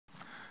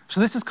So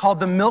this is called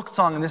the Milk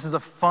Song, and this is a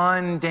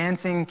fun,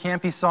 dancing,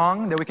 campy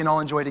song that we can all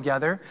enjoy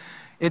together.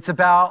 It's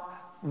about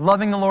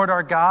loving the Lord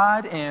our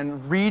God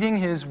and reading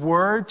His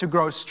Word to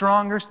grow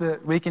stronger so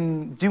that we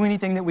can do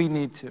anything that we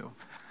need to.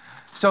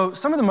 So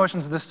some of the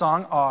motions of this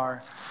song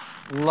are: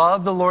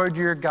 love the Lord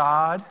your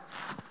God,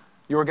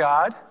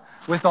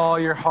 with all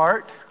your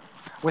heart,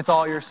 with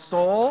all your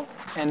soul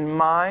and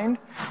mind,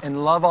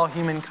 and love all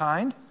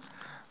humankind.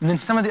 And then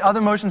some of the other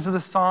motions of the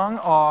song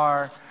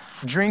are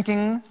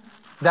drinking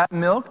that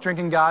milk,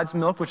 drinking God's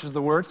milk, which is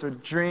the Word. So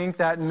drink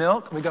that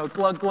milk. We go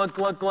glug, glug,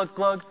 glug, glug,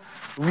 glug.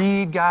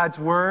 Read God's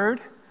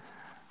Word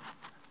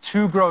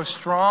to grow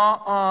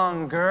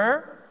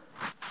stronger.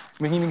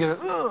 We can even go,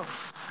 ugh.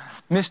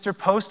 Mr.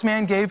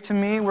 Postman gave to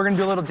me. We're going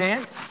to do a little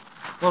dance,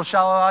 a little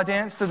shalala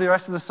dance to the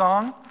rest of the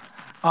song.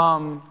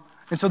 And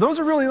so those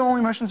are really the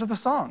only motions of the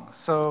song.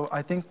 So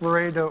I think we're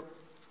ready to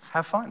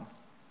have fun.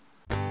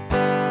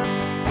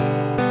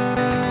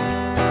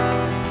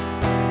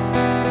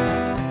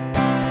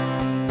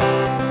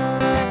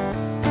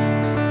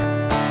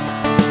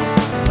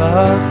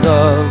 Love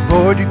the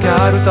Lord your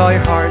God with all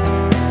your heart,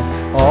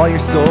 all your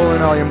soul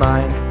and all your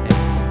mind.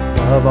 And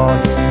love all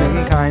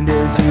humankind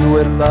as you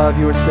would love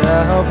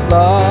yourself.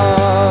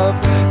 Love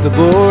the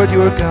Lord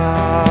your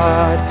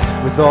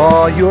God with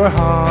all your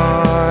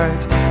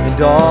heart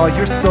and all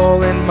your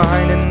soul and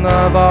mind. And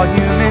love all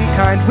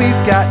humankind.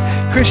 We've got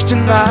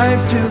Christian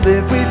lives to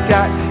live. We've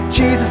got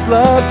Jesus'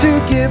 love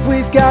to give.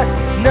 We've got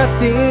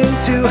nothing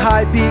to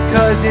hide,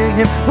 because in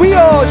Him we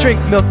all drink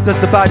milk. Does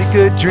the body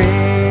good?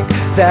 Drink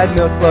that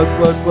milk, glug,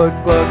 glug,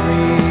 glug, glug.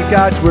 Read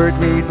God's Word,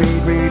 read,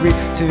 read, read,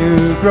 read,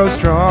 to grow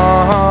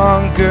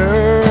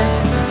stronger.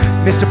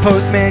 Mr.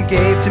 Postman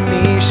gave to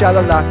me,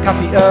 shalala,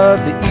 copy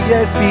of the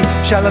ESV.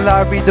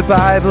 Shalala, read the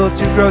Bible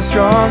to grow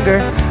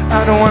stronger.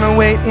 I don't want to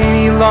wait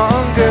any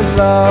longer.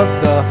 Love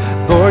the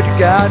Lord your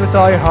God with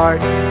all your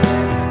heart,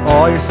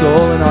 all your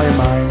soul and all your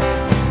mind.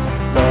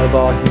 Love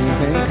all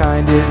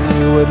humankind as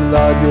you would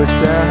love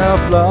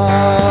yourself.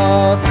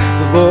 Love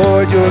the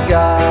Lord your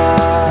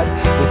God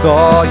with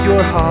all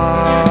your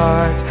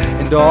heart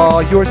and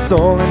all your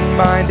soul and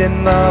mind.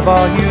 And love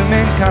all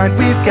humankind.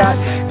 We've got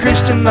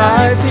Christian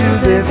lives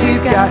to live.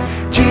 We've got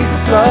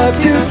Jesus' love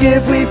to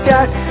give. We've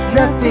got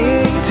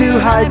nothing to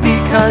hide,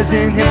 because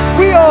in Him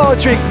we all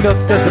drink milk.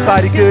 Does the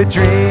body good?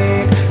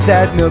 Drink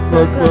that milk,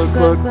 glug, glug,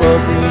 glug,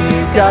 glug.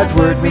 Read God's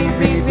Word, read,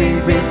 read,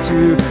 read, read,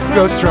 to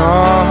grow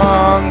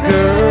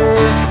stronger.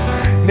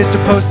 Mr.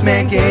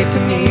 Postman gave to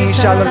me,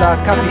 shalala,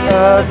 copy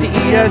of the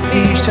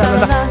ESV.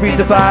 Shalala, read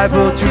the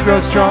Bible to grow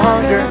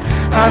stronger.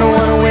 I don't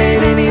want to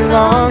wait any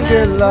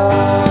longer.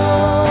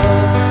 Love